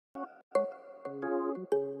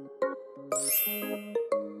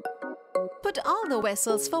Put all the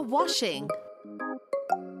vessels for washing.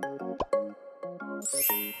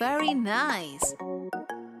 Very nice.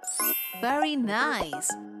 Very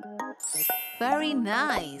nice. Very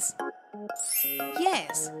nice.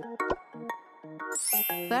 Yes.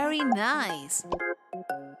 Very nice.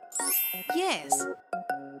 Yes.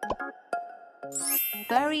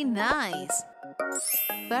 Very nice.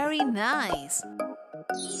 Very nice.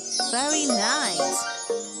 Very nice.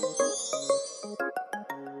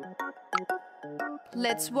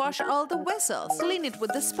 Let's wash all the vessels. Clean it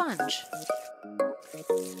with the sponge.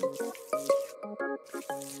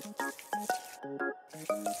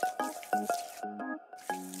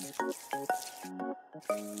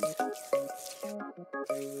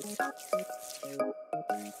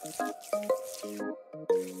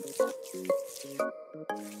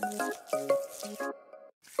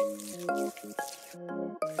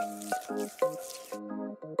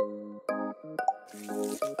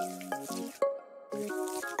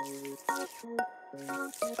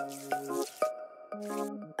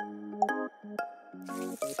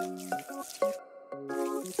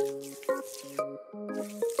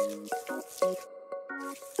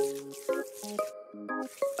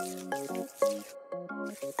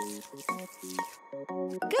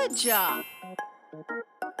 Good job!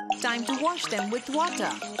 Time to wash them with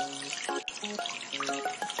water.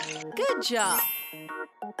 Good job!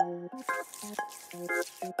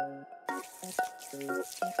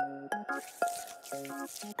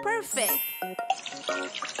 Perfect!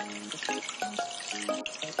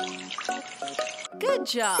 Good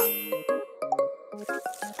job!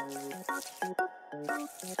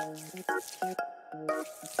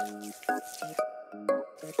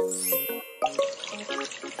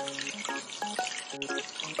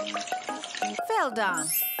 Well done!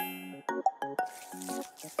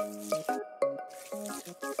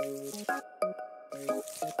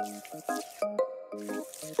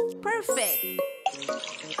 Perfect!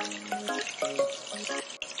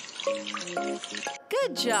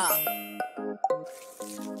 Good job!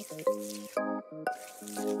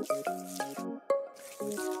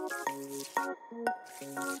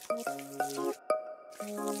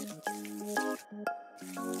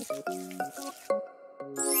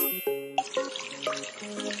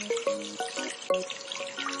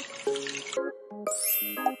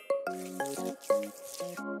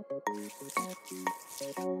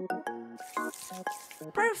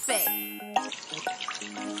 Perfect!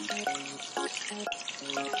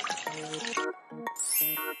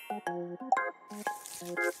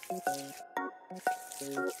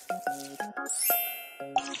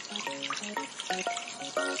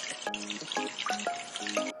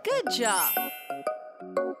 Good job!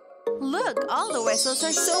 Look, all the vessels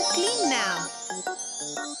are so clean now.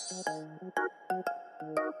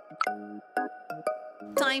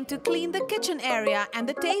 Time to clean the kitchen area and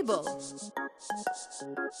the table.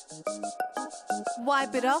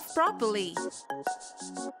 Wipe it off properly.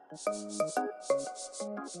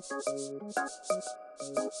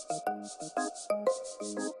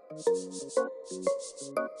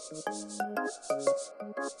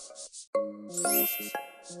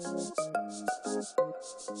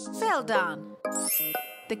 Well done.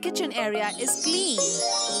 The kitchen area is clean.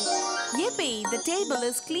 Yippee, the table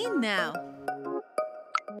is clean now.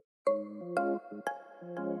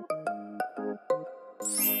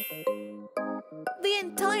 The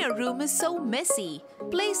entire room is so messy.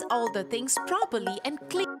 Place all the things properly and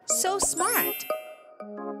clean. So smart.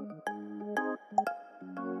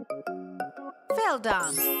 Well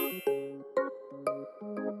done.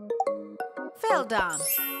 Well done.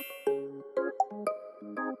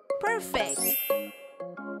 Perfect.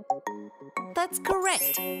 That's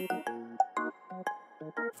correct.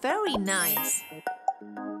 Very nice.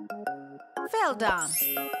 Well done.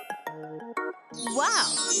 Wow,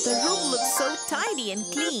 the room looks so tidy and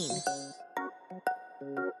clean.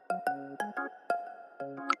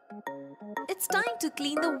 It's time to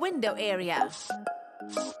clean the window area.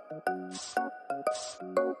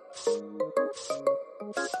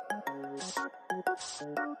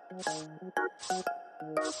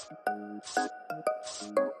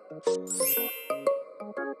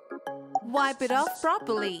 Wipe it off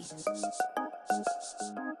properly.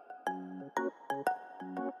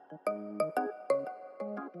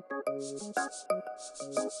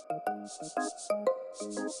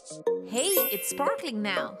 Hey, it's sparkling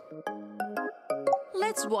now.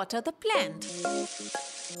 Let's water the plant.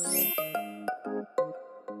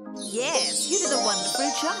 Yes, you did a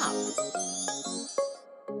wonderful job.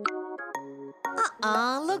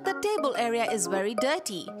 Look, the table area is very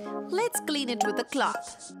dirty. Let's clean it with a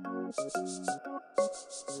cloth.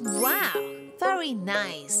 Wow, very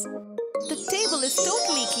nice. The table is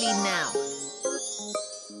totally clean now.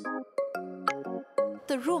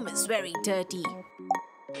 The room is very dirty.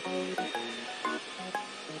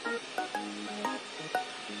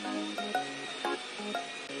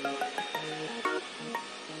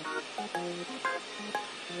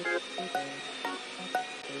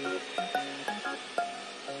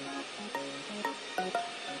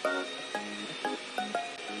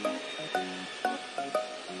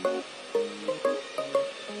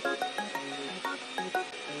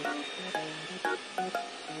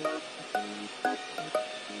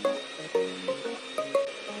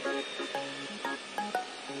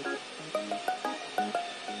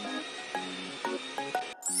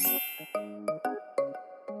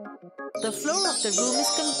 The floor of the room is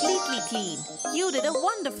completely clean. You did a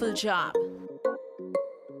wonderful job.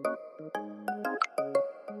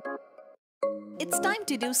 It's time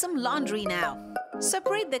to do some laundry now.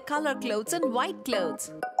 Separate the color clothes and white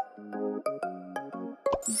clothes.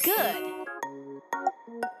 Good.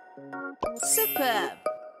 Superb.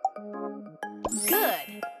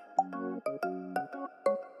 Good.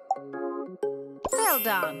 Well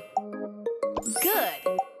done. Good.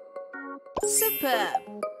 Superb.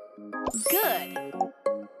 Good.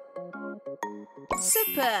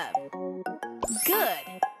 Superb. Good.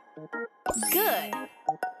 Good.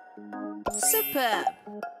 Superb.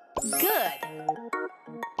 Good.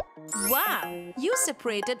 Wow! You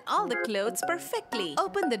separated all the clothes perfectly.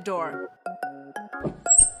 Open the door.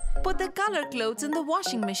 Put the color clothes in the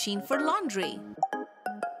washing machine for laundry.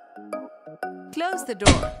 Close the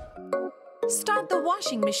door. Start the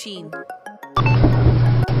washing machine.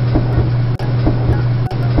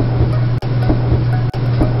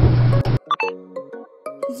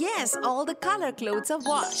 Yes, all the color clothes are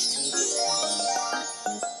washed.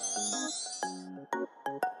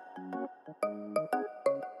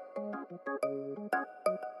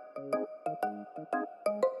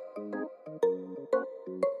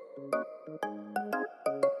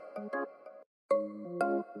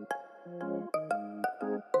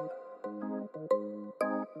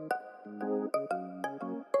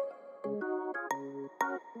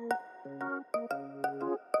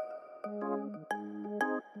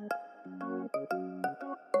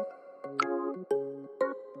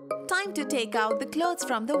 Time to take out the clothes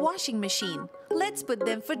from the washing machine. Let's put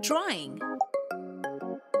them for drying.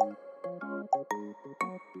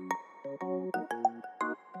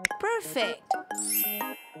 Perfect.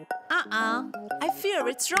 I fear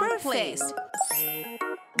it's wrong place.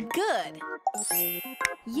 Good.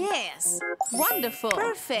 Yes. Wonderful.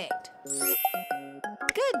 Perfect.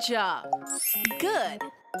 Good job. Good.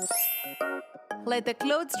 Let the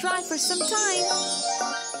clothes dry for some time.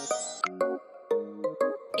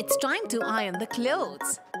 It's time to iron the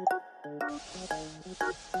clothes.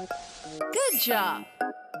 Good job.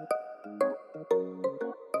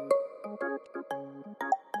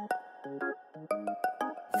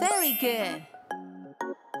 Very good.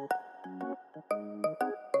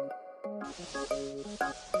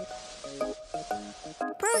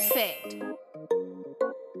 Perfect.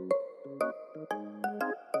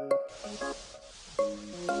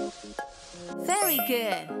 Very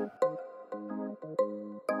good.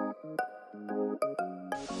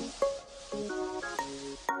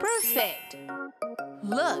 Perfect.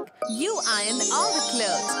 Look, you ironed all the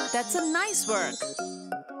clothes. That's a nice work.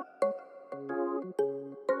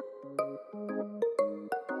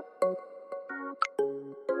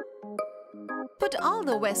 Put all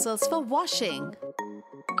the vessels for washing.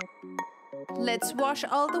 Let's wash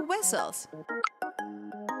all the vessels.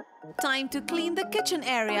 Time to clean the kitchen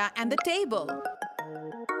area and the table.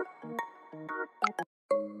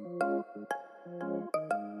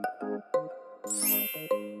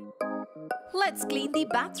 Let's clean the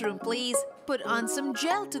bathroom, please. Put on some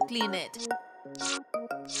gel to clean it.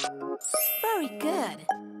 Very good.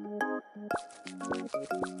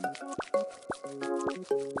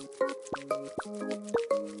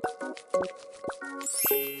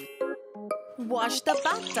 Wash the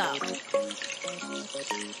bathtub.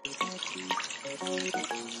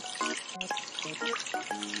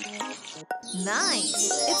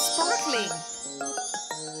 Nice! It's sparkling.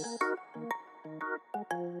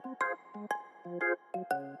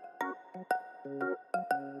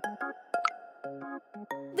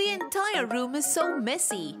 The entire room is so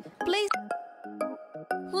messy. Please.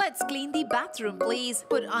 Let's clean the bathroom, please.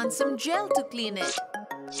 Put on some gel to clean it.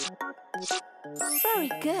 Very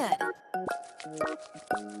good.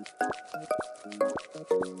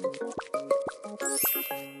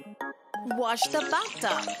 Wash the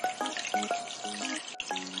bathtub.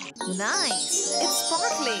 Nice! It's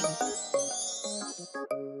sparkling.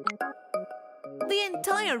 The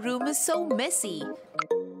entire room is so messy.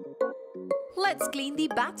 Let's clean the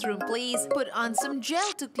bathroom, please. Put on some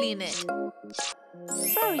gel to clean it.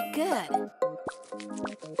 Very good.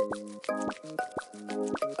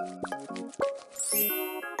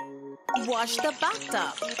 Wash the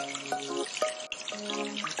bathtub.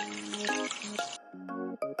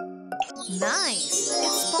 Nice!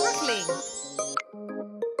 It's sparkling.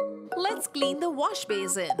 Let's clean the wash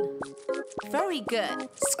basin. Very good.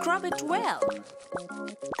 Scrub it well.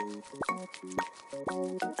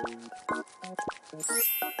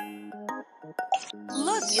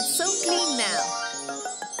 Look, it's so clean now.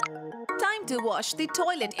 Time to wash the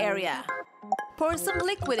toilet area. Pour some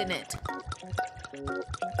liquid in it.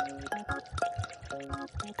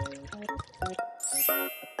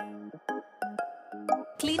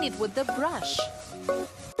 Clean it with the brush.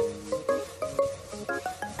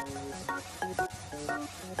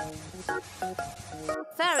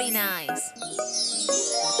 Very nice.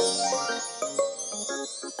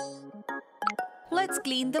 Let's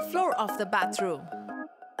clean the floor of the bathroom.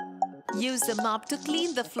 Use the mop to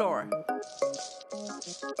clean the floor.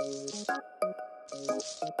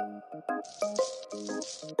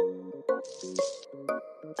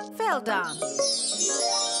 Well done.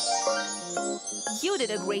 You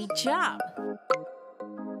did a great job.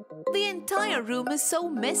 The entire room is so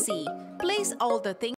messy. Place all the things